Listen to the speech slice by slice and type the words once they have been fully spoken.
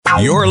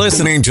You're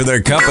listening to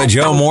the Cup of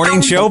Joe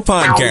Morning Show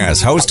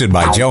podcast, hosted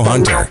by Joe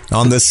Hunter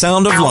on The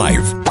Sound of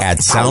Life at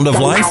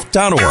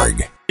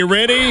soundoflife.org. You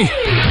ready?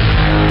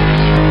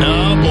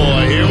 Oh,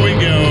 boy, here we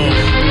go.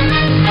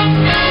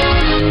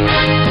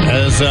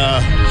 As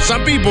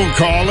some people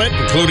call it,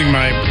 including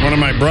one of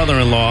my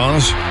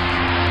brother-in-laws,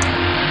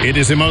 it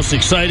is the most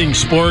exciting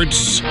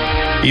sports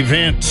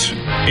event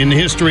in the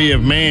history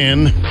of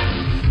man.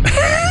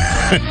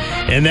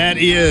 And that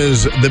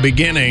is the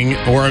beginning,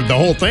 or the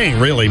whole thing,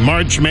 really.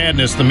 March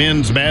Madness, the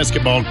men's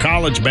basketball,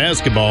 college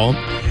basketball.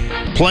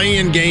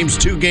 Play-in games,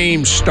 2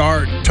 games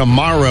start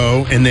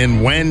tomorrow and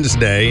then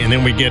Wednesday, and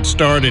then we get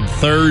started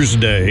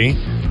Thursday.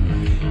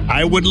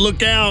 I would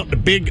look out. A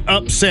big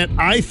upset,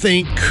 I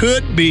think,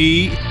 could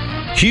be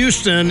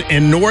Houston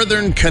and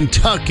Northern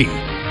Kentucky.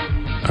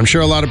 I'm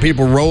sure a lot of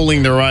people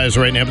rolling their eyes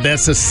right now, but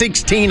that's a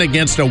 16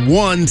 against a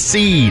 1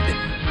 seed.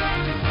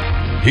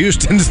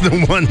 Houston's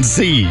the 1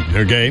 seed,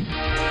 okay?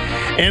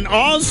 And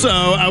also,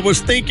 I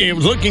was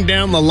looking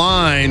down the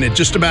line at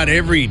just about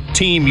every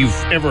team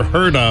you've ever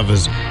heard of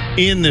is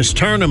in this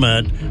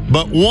tournament,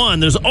 but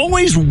there's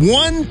always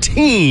one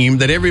team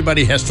that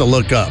everybody has to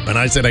look up. And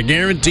I said, I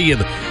guarantee you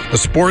the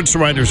sports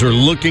writers are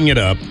looking it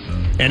up,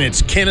 and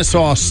it's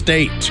Kennesaw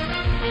State.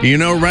 You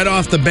know, right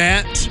off the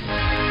bat,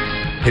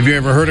 have you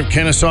ever heard of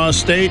Kennesaw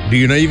State? Do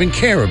you not even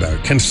care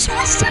about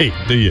Kennesaw State,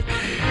 do you?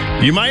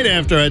 You might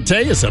after I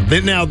tell you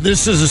something. Now,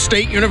 this is a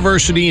state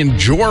university in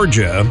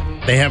Georgia.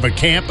 They have a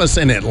campus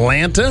in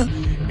Atlanta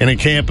and a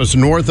campus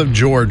north of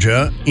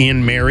Georgia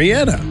in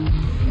Marietta.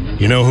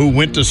 You know who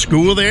went to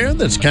school there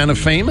that's kind of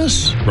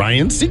famous?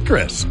 Ryan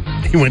Seacrest.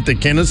 He went to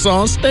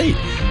Kennesaw State.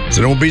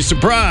 So don't be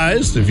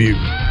surprised if you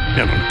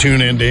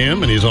tune into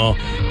him. And he's all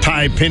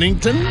Ty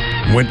Pennington.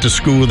 Went to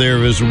school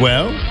there as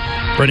well.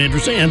 Pretty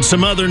interesting. And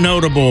some other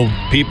notable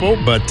people,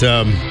 but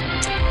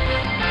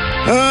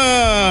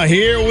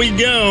here we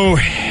go.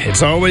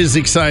 It's always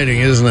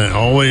exciting, isn't it?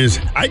 Always.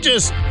 I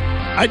just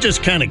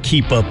kind of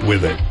keep up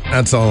with it.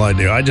 That's all I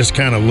do. I just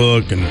kind of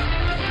look and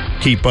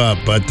keep up.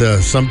 But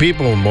some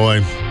people,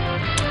 boy,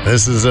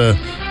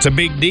 it's a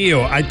big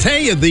deal. I tell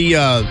you,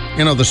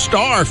 the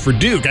star for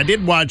Duke. I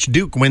did watch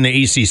Duke win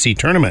the ACC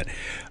tournament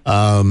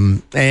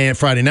and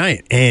Friday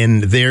night,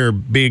 and their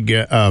big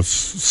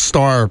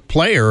star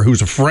player,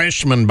 who's a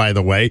freshman, by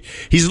the way,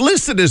 he's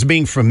listed as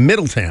being from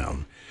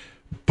Middletown,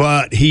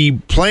 but he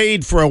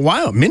played for a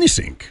while at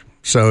Minisink,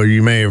 so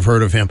you may have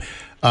heard of him.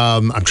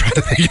 I'm trying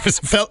to think of his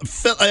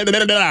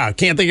I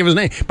can't think of his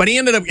name, but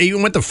he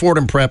went to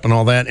Fordham Prep and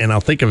all that, and I'll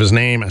think of his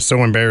name. It's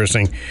so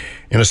embarrassing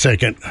in a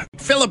second.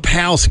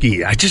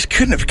 Filipowski. I just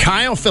couldn't have.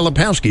 Kyle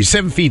Filipowski,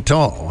 7 feet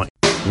tall.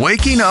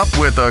 Waking up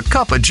with a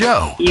cup of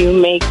Joe. You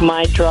make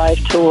my drive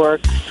to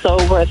work so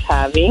worth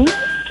having.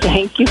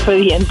 Thank you for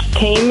the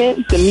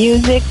entertainment, the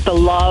music, the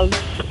love,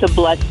 the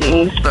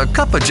blessings. The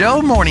Cup of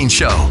Joe Morning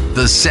Show,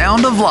 The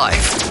Sound of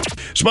Life.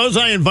 Suppose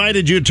I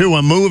invited you to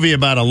a movie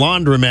about a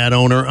laundromat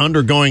owner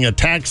undergoing a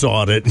tax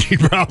audit.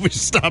 You'd probably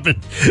stop and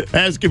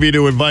ask me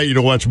to invite you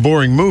to watch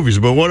boring movies.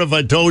 But what if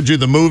I told you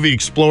the movie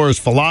explores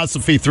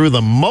philosophy through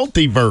the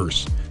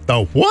multiverse?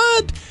 The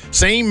what?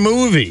 Same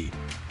movie.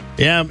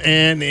 Yeah,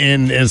 and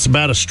it's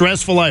about a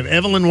stressful life.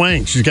 Evelyn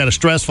Wang, she's got a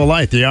stressful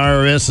life. The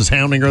IRS is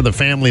hounding her, the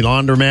family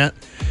laundromat.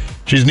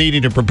 She's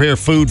needing to prepare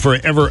food for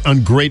an ever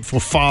ungrateful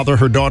father.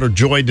 Her daughter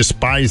Joy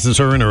despises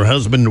her, and her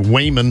husband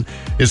Wayman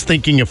is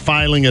thinking of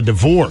filing a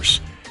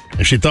divorce.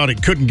 And she thought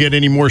it couldn't get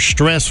any more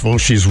stressful.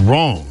 She's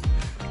wrong,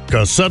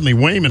 because suddenly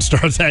Wayman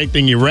starts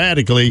acting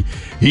erratically.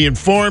 He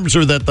informs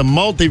her that the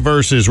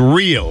multiverse is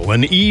real.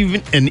 An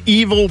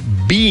evil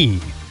being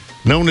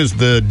known as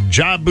the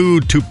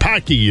Jabu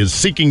Tupaki is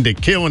seeking to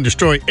kill and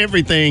destroy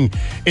everything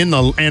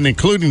and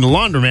including the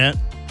laundromat.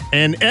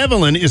 And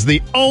Evelyn is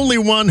the only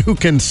one who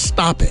can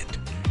stop it.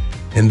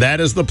 And that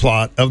is the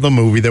plot of the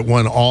movie that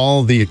won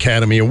all the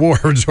Academy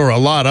Awards, or a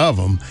lot of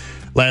them,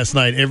 last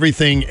night.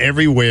 Everything,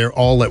 Everywhere,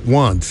 All at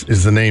Once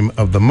is the name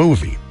of the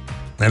movie.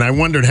 And I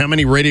wondered how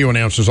many radio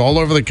announcers all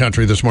over the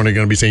country this morning are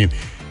going to be saying,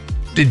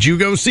 did you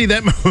go see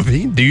that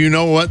movie? Do you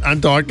know what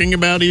I'm talking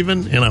about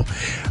even?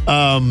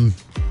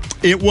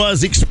 It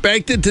was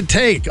expected to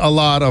take a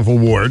lot of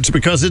awards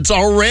because it's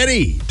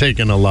already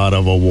taken a lot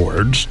of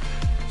awards.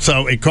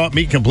 So it caught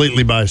me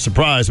completely by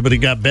surprise, but it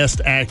got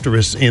Best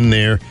Actress in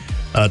there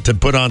to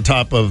put on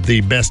top of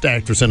the Best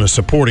Actress in a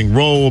Supporting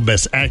Role,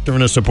 Best Actor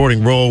in a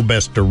Supporting Role,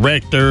 Best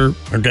Director,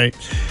 okay?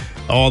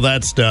 All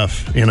that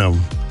stuff,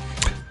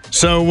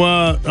 So,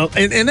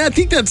 and I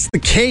think that's the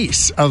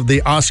case of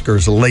the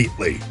Oscars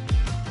lately.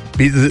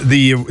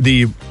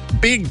 The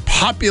big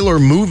popular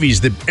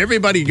movies that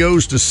everybody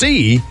goes to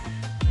see,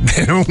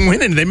 they don't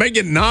win anything. They might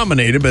get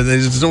nominated, but they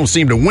just don't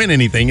seem to win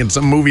anything. In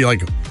some movie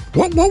like,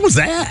 what was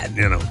that?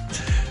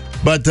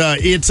 But I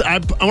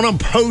want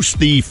to post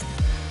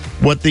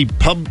what the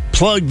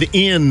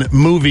plugged-in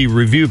movie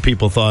review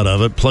people thought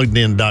of it,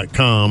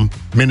 pluggedin.com,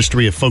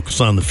 Ministry of Focus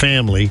on the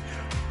Family,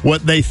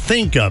 what they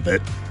think of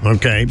it,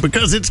 okay?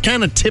 Because it's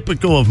kind of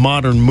typical of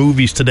modern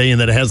movies today in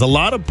that it has a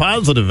lot of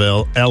positive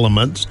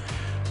elements,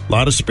 a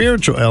lot of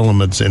spiritual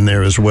elements in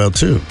there as well,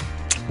 too.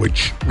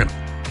 which,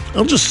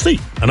 I'll just see.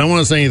 I don't want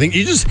to say anything.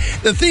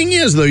 The thing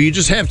is, though, you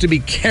just have to be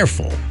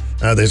careful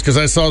of this, because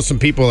I saw some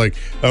people like,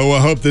 I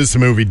hope this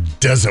movie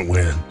doesn't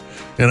win.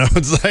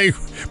 It's like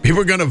people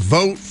are going to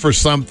vote for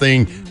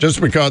something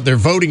just because they're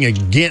voting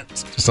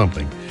against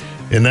something.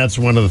 And that's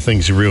one of the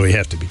things you really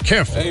have to be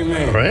careful.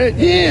 Amen. Right?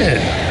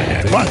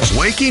 Yeah. Watch.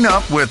 Waking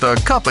up with a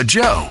cup of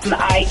Joe.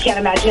 I can't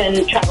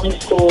imagine traveling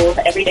to school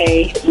every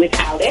day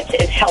without it.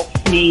 It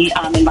helps me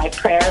in my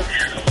prayer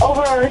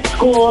over our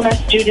school and our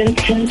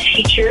students and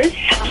teachers.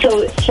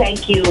 So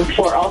thank you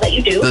for all that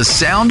you do. The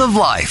Sound of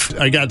Life.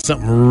 I got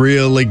something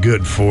really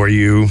good for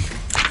you.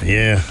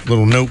 Yeah,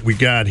 little note we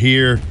got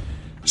here.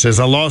 It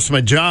says, I lost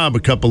my job a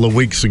couple of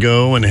weeks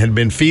ago and had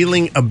been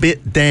feeling a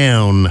bit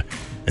down.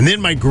 And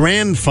then my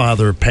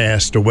grandfather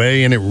passed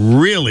away, and it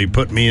really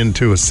put me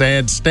into a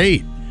sad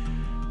state.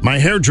 My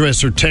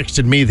hairdresser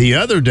texted me the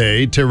other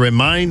day to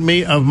remind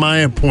me of my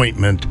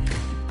appointment,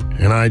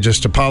 and I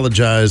just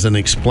apologized and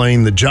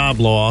explained the job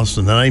loss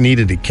and that I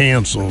needed to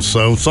cancel.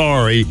 So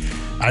sorry,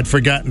 I'd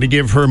forgotten to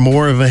give her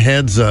more of a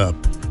heads up.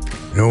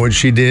 You know what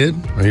she did?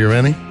 Are you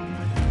ready?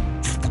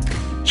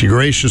 She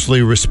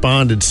graciously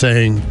responded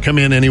saying, come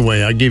in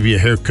anyway, I'll give you a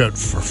haircut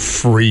for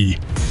free.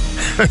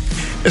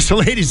 This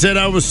lady said,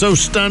 I was so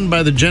stunned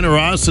by the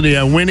generosity.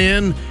 I went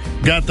in,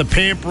 got the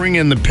pampering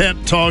and the pep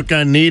talk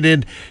I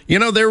needed.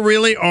 There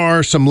really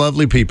are some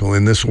lovely people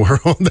in this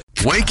world.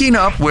 Waking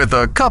up with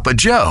a cup of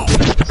Joe.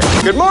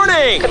 Good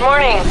morning. Good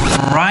morning.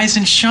 Rise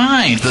and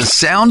shine. The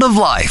Sound of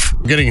Life.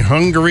 Getting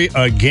hungry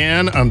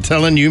again. I'm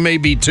telling you, may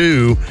be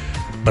too.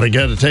 But I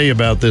got to tell you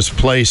about this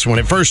place. When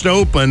it first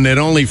opened, it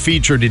only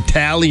featured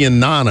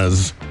Italian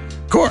nanas.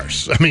 Of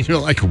course. I mean, you're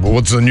like, well,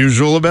 what's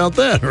unusual about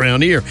that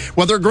around here?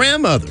 Well, they're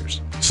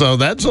grandmothers. So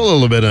that's a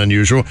little bit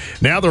unusual.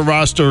 Now the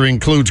roster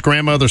includes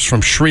grandmothers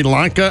from Sri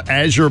Lanka,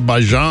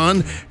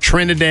 Azerbaijan,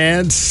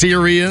 Trinidad,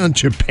 Syria,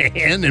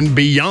 Japan, and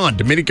beyond.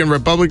 Dominican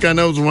Republic, I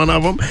know, is one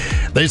of them.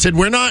 They said,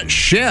 we're not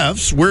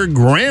chefs, we're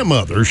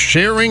grandmothers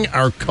sharing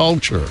our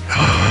culture.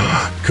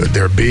 Could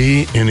there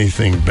be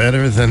anything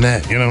better than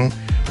that,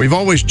 We've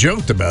always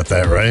joked about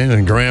that, right?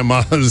 And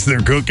grandmas,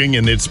 they're cooking,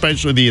 and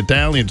especially the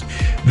Italians.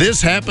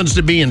 This happens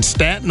to be in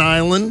Staten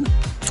Island.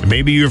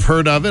 Maybe you've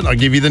heard of it. I'll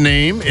give you the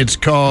name. It's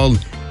called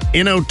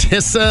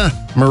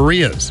Inotissa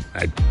Maria's.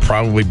 I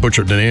probably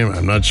butchered the name.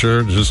 I'm not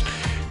sure. Just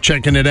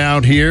checking it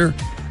out here.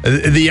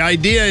 The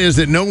idea is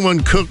that no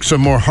one cooks a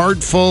more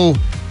heartful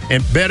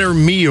and better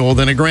meal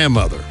than a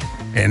grandmother.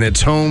 And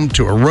it's home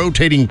to a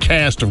rotating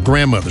cast of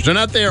grandmothers. They're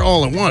not there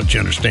all at once,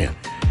 you understand.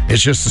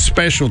 It's just a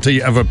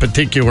specialty of a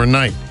particular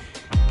night.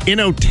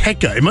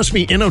 Inoteca. It must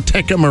be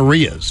Inoteca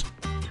Maria's.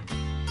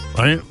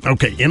 Right?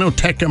 Okay,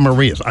 Inoteca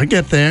Maria's. I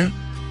get there.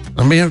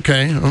 I mean,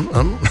 okay,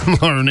 I'm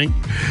learning.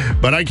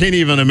 But I can't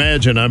even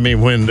imagine. I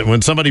mean,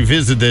 when somebody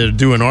visited to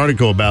do an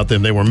article about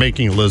them, they were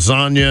making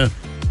lasagna,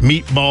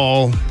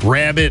 meatball,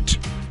 rabbit,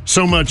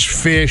 so much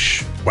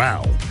fish.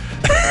 Wow.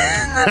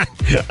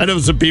 I know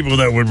some people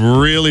that would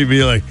really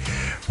be like,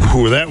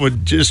 ooh, that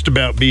would just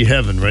about be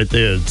heaven right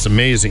there. It's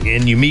amazing.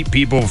 And you meet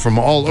people from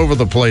all over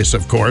the place,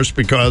 of course,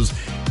 because,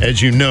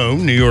 as you know,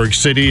 New York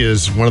City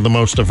is one of the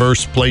most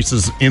diverse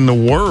places in the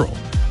world.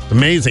 It's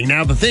amazing.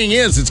 Now, the thing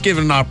is, it's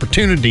given an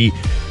opportunity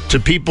to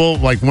people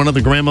like one of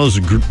the grandmas,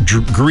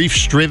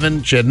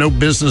 grief-striven. She had no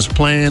business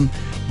plan,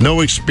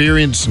 no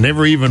experience,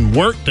 never even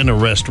worked in a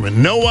restaurant,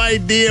 no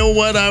idea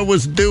what I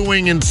was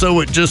doing, and so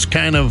it just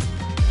kind of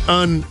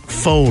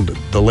unfolded.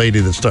 The lady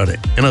that started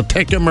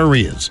Inoteca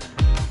Maria's.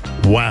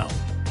 Wow.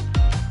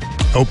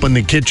 Opened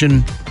the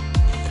kitchen.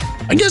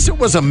 I guess it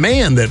was a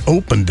man that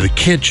opened the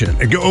kitchen,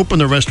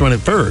 opened the restaurant at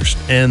first,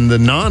 and the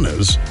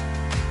nanas,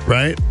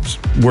 right,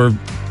 were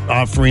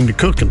offering to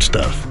cook and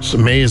stuff. It's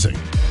amazing.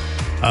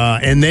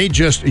 And they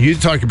just, you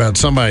talk about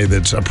somebody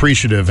that's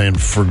appreciative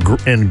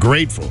and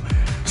grateful.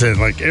 Said,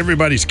 like,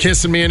 everybody's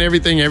kissing me and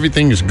everything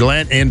is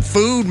glad. And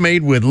food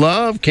made with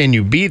love. Can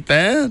you beat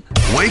that?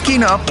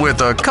 Waking up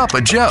with a cup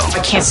of Joe. I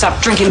can't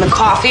stop drinking the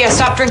coffee. I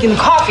stopped drinking the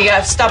coffee.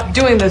 I've stopped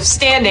doing the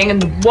standing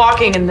and the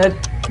walking and the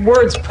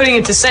words putting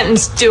into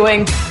sentence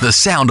doing. The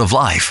Sound of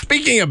Life.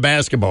 Speaking of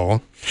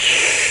basketball,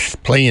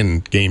 playing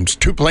games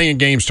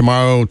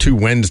tomorrow, 2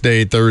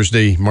 Wednesday,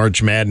 Thursday,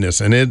 March Madness,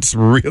 and it's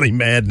really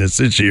madness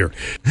this year.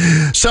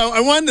 So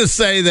I wanted to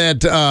say that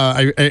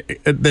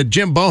that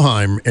Jim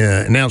Boeheim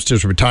announced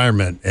his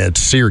retirement at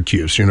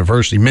Syracuse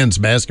University, men's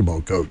basketball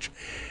coach.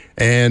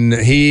 And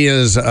he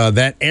is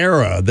that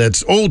era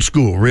that's old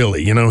school,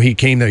 really. He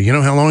came there. You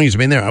know how long he's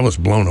been there? I was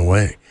blown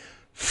away.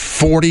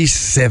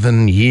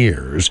 47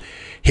 years.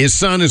 His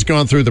son has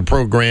gone through the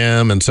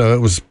program, and so it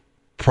was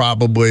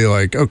probably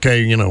like,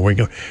 okay, we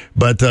go.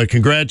 But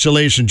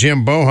congratulations,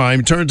 Jim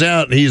Boeheim. Turns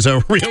out he's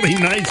a really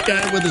nice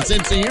guy with a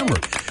sense of humor.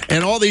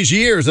 And all these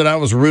years that I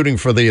was rooting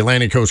for the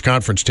Atlantic Coast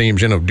Conference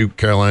teams, Duke,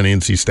 Carolina,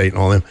 NC State,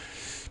 and all them,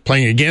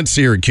 playing against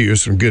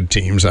Syracuse, some good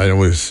teams, I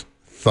always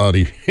thought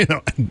he,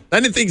 I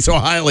didn't think so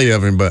highly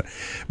of him, but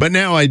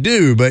now I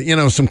do. But,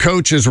 some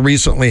coaches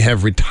recently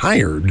have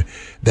retired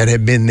that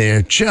have been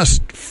there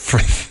just for,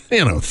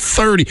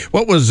 30.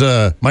 What was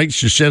Mike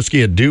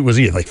Krzyzewski at Duke? Was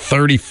he like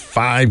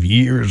 35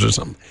 years or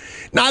something?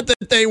 Not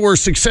that they were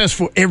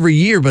successful every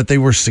year, but they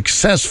were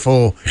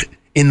successful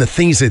in the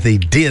things that they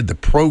did, the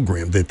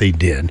program that they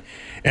did.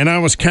 And I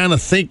was kind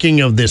of thinking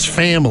of this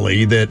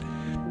family that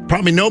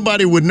probably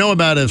nobody would know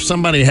about if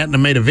somebody hadn't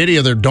have made a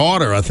video. Their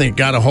daughter, I think,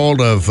 got a hold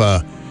of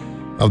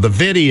the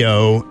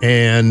video,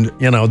 and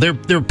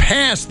they're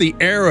past the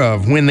era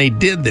of when they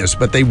did this,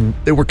 but they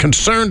were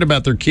concerned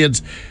about their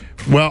kids.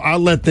 Well, I'll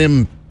let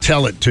them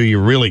tell it to you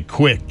really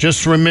quick.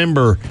 Just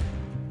remember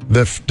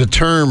the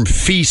term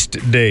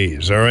feast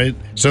days, all right?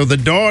 So the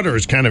daughter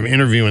is kind of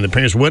interviewing the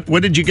parents. What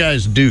did you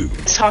guys do?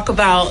 Talk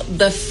about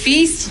the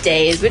feast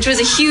days, which was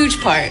a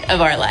huge part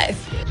of our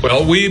life.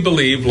 Well, we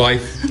believe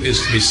life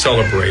is to be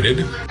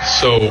celebrated.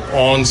 So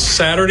on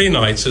Saturday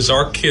nights, as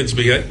our kids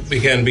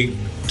began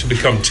to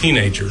become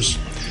teenagers,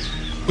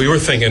 we were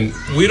thinking,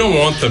 we don't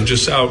want them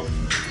just out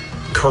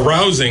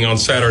carousing on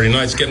Saturday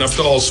nights, getting up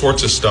to all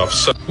sorts of stuff.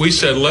 So we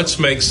said, let's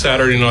make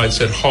Saturday nights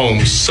at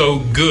home so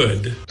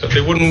good that they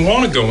wouldn't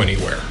want to go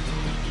anywhere.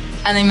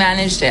 And they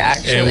managed it,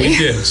 actually. And we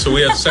did. So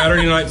we had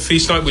Saturday night,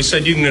 feast night. We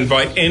said you can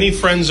invite any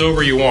friends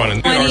over you want.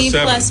 And 20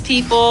 plus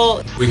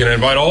people. We can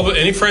invite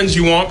any friends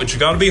you want, but you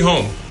got to be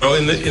home.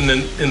 In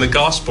the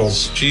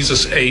Gospels,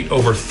 Jesus ate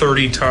over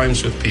 30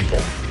 times with people.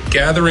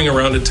 Gathering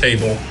around a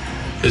table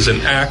is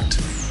an act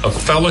of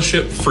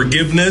fellowship,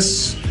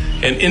 forgiveness,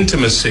 and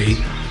intimacy.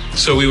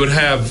 So we would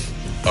have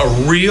a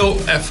real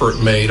effort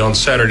made on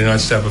Saturday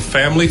nights to have a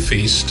family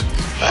feast.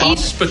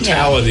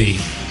 Hospitality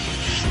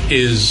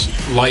is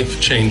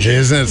life-changing.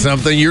 Isn't it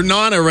something? Your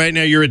Nana right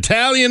now, your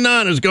Italian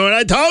Nana's going,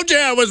 I told you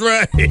I was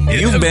right.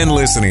 You've been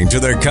listening to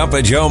the Cup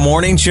of Joe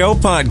Morning Show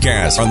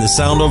podcast on the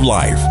Sound of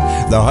Life,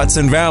 the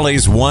Hudson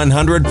Valley's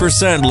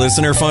 100%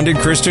 listener-funded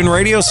Christian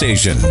radio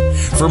station.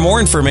 For more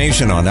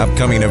information on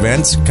upcoming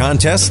events,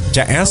 contests,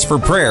 to ask for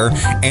prayer,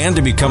 and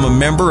to become a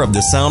member of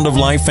the Sound of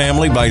Life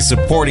family by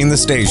supporting the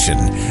station,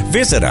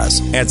 visit us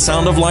at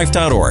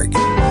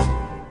soundoflife.org.